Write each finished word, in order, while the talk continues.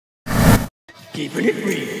Keeping it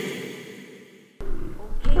real.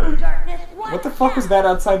 What the fuck was that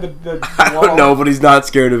outside the wall? I don't know, but he's not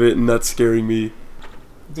scared of it, and that's scaring me.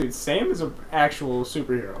 Dude, Sam is an actual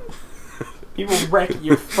superhero. He will wreck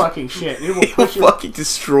your fucking shit. He will fucking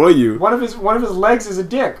destroy you. One of his legs is a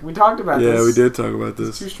dick. We talked about this. Yeah, we did talk about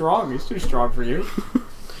this. He's too strong. He's too strong for you.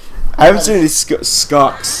 I haven't seen any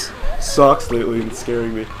socks lately, and it's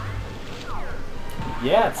scaring me.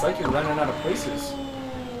 Yeah, it's like you're running out of places.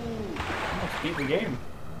 Let's beat the game.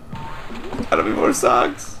 Gotta be more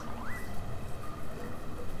socks.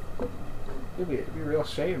 It'd be a real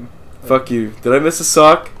shame. Fuck you. Did I miss a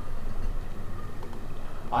sock?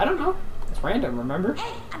 I don't know. It's random, remember?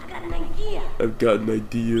 Hey, I've got an idea. I've got an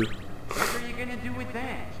idea. What are you gonna do with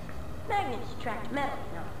that? Magnets attract metal,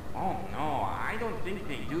 no? Oh no, I don't think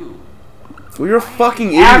they do. Well, you're a fucking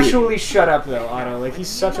idiot. Actually, shut up though, Otto. Like, he's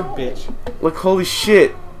such a bitch. Like, holy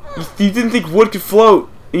shit. You didn't think wood could float,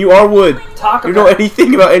 and you are wood. You know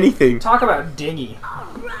anything about anything. Talk about dingy.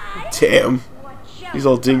 Damn. He's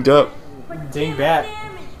all dinged up. Dingbat.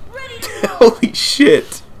 Holy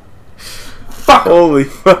shit. Fuck him. Holy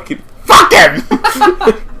fucking... Fuck him!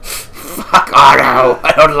 Fuck Otto.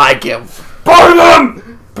 I don't like him. Burn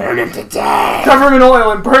him! Burn him to death. Cover him in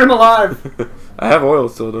oil and burn him alive. I have oil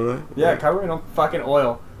still, don't I? Yeah, cover him in fucking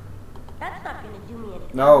oil. That's not gonna do me any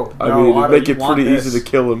good. No, I mean, it'd Otto, make you it want pretty this. easy to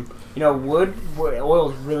kill him. You know,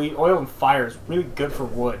 oil and fire is really good for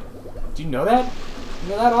wood. Do you know that? You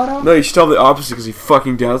know that, Otto? No, you should tell him the opposite because he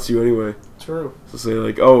fucking doubts you anyway. True. So say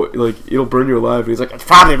like, oh, like it'll burn you alive, and he's like, it's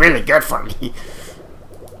probably really good for me.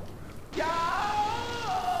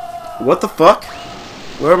 What the fuck?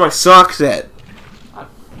 Where are my socks at?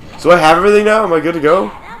 So I have everything now? Am I good to go?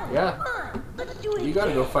 Yeah. You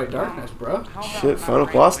gotta go fight darkness, bro. Shit, final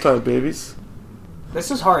boss time, babies. This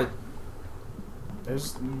is hard.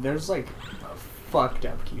 There's like a fucked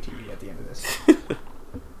up QTE at the end of this.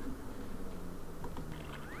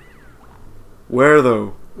 Where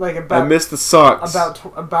though? Like about I missed the socks.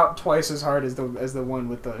 about twice as hard as the one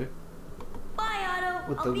with the Bye, Otto.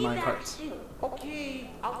 with the minecarts.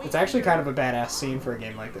 Okay, It's actually kind of a badass scene for a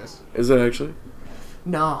game like this. Is it actually?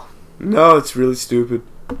 No. No, it's really stupid.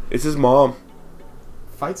 It's his mom.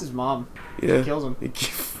 Fights his mom. Yeah. She kills him.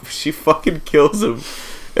 She fucking kills him.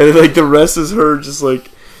 And like the rest is her just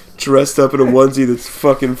like dressed up in a onesie that's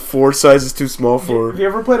fucking 4 sizes too small for Have her. you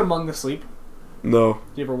ever played Among the Sleep? No.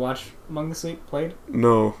 Did you ever watch Among the Sleep played?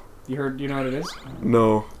 No. You know what it is?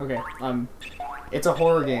 No. Okay. It's a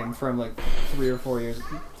horror game from like 3 or 4 years,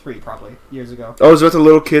 3 probably years ago. Oh, is that the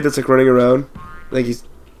little kid that's like running around? Like he's...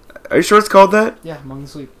 Are you sure it's called that? Yeah, Among the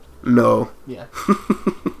Sleep. No. Yeah.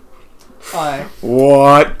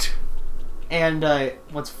 What? And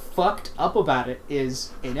what's fucked up about it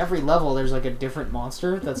is in every level there's like a different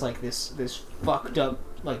monster that's like this fucked up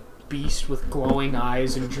like beast with glowing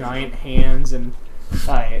eyes and giant hands and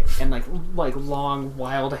like long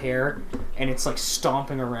wild hair, and it's like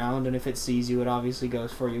stomping around, and if it sees you it obviously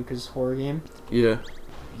goes for you because horror game. Yeah.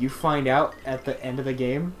 You find out at the end of the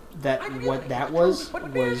game that what that was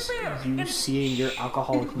you seeing your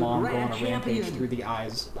alcoholic mom go on a rampage through the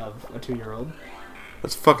eyes of a 2-year-old.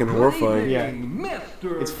 That's fucking horrifying. Yeah,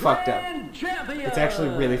 it's fucked up. It's actually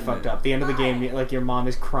really fucked up. The end of the game, like your mom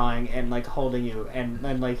is crying and like holding you, and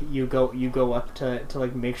like you go up to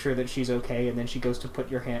like make sure that she's okay, and then she goes to put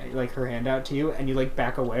your hand her hand out to you, and you like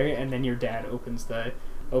back away, and then your dad opens the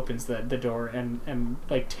door and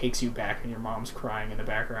like takes you back, and your mom's crying in the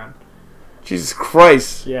background. Jesus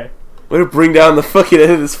Christ. Yeah. Way to bring down the fucking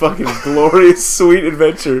end of this fucking glorious, sweet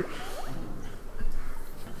adventure.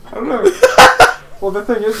 I don't know. Well, the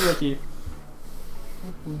thing is, Ricky,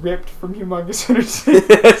 ripped from Humongous Entertainment.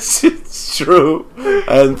 It's true.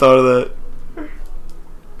 I hadn't thought of that.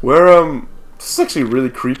 Where, this is actually a really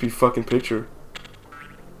creepy fucking picture.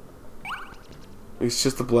 It's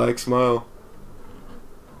just a black smile.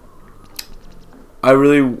 I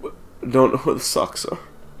really don't know where the socks are.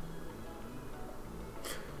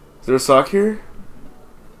 Is there a sock here?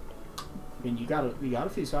 I mean, you got a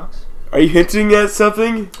few socks. Are you hinting at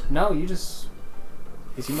something? No, you just...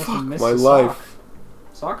 Because you must have missed my a life.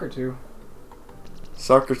 Sock or two.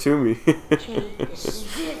 Soccer to me.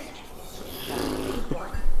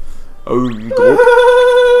 Oh,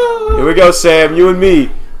 here we go, Sam. You and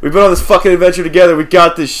me. We've been on this fucking adventure together. We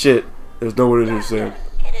got this shit. There's no one in here, Sam.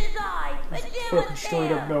 It is I, Fucking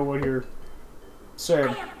straight up no one here.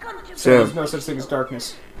 Sam. Sam. There's no such thing as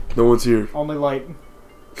darkness. No one's here. Only light.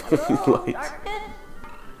 Lights.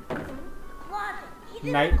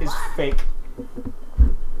 Night is fake.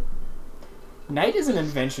 Night is an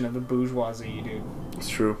invention of the bourgeoisie, dude. It's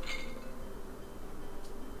true.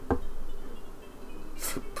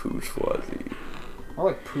 Bourgeoisie. I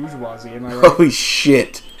like bourgeoisie, am I right? Holy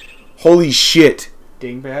shit. Holy shit.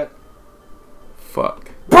 Dingbat.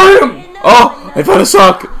 Fuck. BAM! Oh! I found a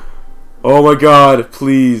sock! Oh my god.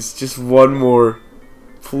 Please. Just one more.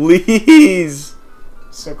 Please.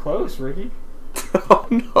 So close, Ricky. Oh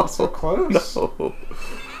no. So close. No.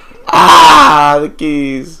 Ah! The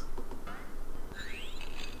keys.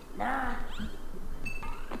 Nah.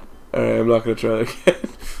 Alright, I'm not gonna try that again.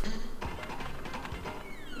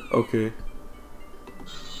 Okay.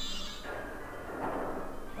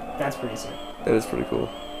 That's pretty sick. That is pretty cool.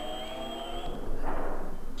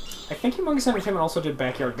 I think Humongous Entertainment also did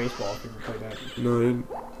Backyard Baseball, if you ever played that. No, I didn't.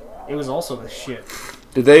 It was also the shit.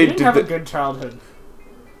 Did they You didn't have a did good childhood.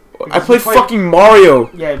 I played fucking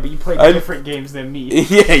Mario! Yeah, but you played I- different games than me.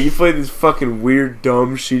 Yeah, you played these fucking weird,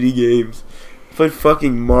 dumb, shitty games. I played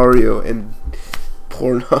fucking Mario and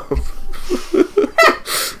Pornhub.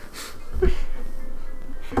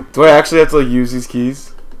 Do I actually have to like use these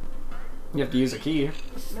keys? You have to use a key.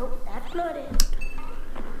 Nope, that's not it.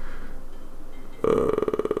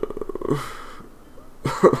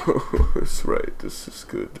 That's right, this is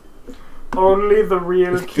good. Only the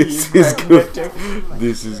real key. This is good.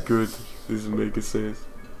 This is good. This is making sense.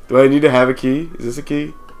 Do I need to have a key? Is this a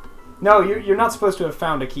key? No, you're not supposed to have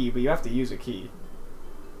found a key, but you have to use a key.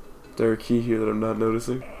 Is there a key here that I'm not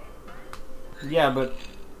noticing? Yeah, but,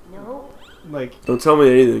 Nope. like, Don't tell me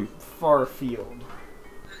anything. far field.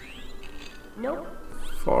 Nope.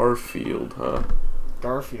 Far field, huh?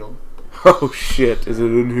 Garfield. Oh shit, is it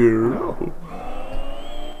in here? No.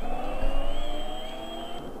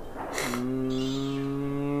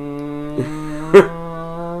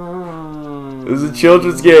 This is a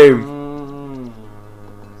children's game.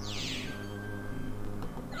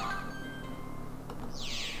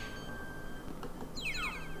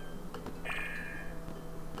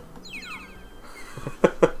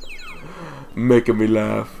 Making me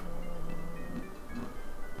laugh.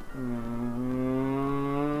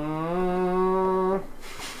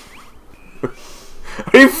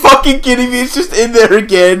 Are you fucking kidding me? It's just in there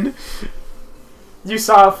again. You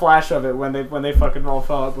saw a flash of it when they fucking all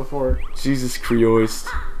fell out before. Jesus Christ.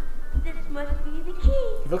 This must be the key.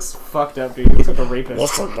 He looks fucked up, dude. He looks like a rapist.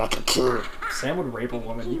 Also not a key. Sam would rape a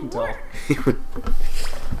woman, you can tell.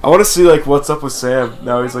 I want to see like what's up with Sam.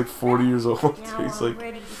 Now he's like 40 years old. Now He's I'm like,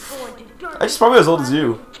 ready to go into dark he's probably as old as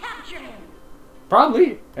you. capture him.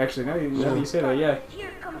 Probably. Actually, now you say that, yeah. Here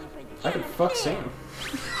comes I could fuck Sam.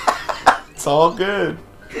 It's all good.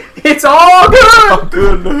 It's all good! All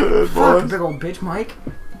good in the hood, Fuck, boys. big old bitch, Mike.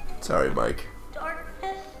 Sorry, Mike.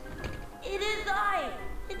 Darkness, it is I,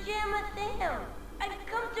 Pajama Sam. I've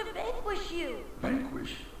come to vanquish you.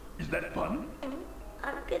 Vanquish? Is that fun?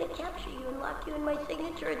 I'm gonna capture you and lock you in my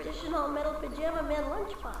signature additional metal Pajama Man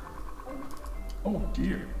lunchbox. Oh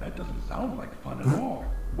dear, that doesn't sound like fun at all.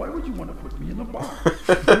 Why would you want to put me in a box?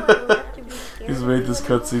 So I don't have to be scared He's of made you this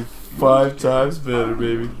anymore. cutscene 5 times better,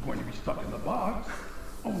 baby. I'm going to be stuck in the box.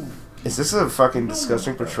 Oh, Is this a fucking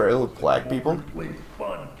disgusting portrayal of black people? play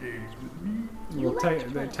fun games with me. Well,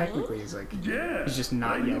 technically, he's like... Yeah. He's just but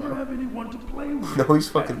not I never yellow. have anyone to play with. No, he's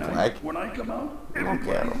fucking At night, black. When I come out, don't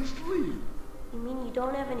get everybody's him. asleep. You mean you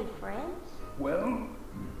don't have any friends? Well,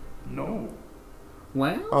 no.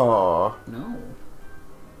 Well, Aw. no.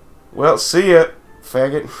 Well, see ya,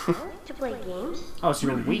 faggot. I like to play games. Oh, so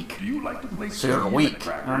you're weak. Do you like to play So you're Pajama weak.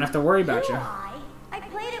 Cracker? I don't have to worry about you. I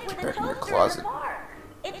played it with a Back in your toaster closet. in the bar.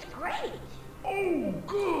 It's great. Oh,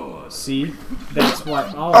 good. See? That's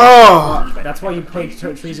what... Oh. Oh! That's why you played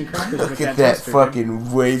Cheese and Crackers with Look at that that toaster. fucking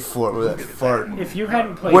waveform of that fart. If you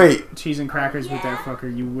hadn't played Wait. Cheese and Crackers with that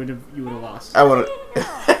fucker, you would have lost. I wanna...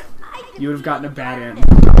 You would have gotten a bad end.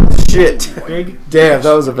 Shit. Big. Damn,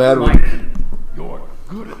 that was a bad Mike. one. You're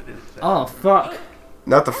good at this. Oh fuck.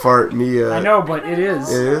 Not the fart, me, I know, but it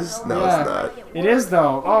is. It is? No, Yeah. it's not. It is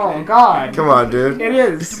though. Oh god. Come on, dude. It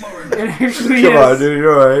is. It actually Come is. on, dude,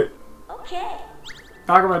 you're alright. Okay.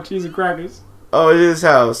 Talk about cheese and crackers. Oh, it is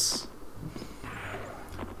house.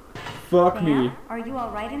 Fuck me. Sam, are you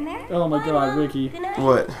all right in there? Oh my Bye, god, Mom. Ricky. Good night.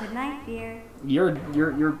 What? Good night, dear. You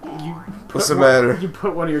What's the matter? You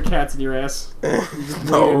put one of your cats in your ass.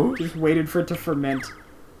 No. Just waited for it to ferment.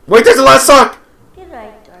 Wait, there's the last sock! Good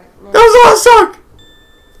night, darkness. That was the last sock!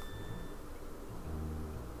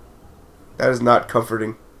 That is not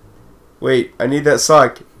comforting. Wait, I need that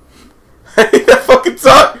sock. I need that fucking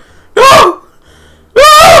sock! No!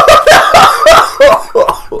 No!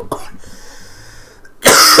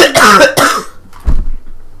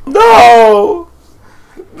 No!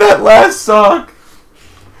 That last sock!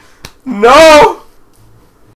 No!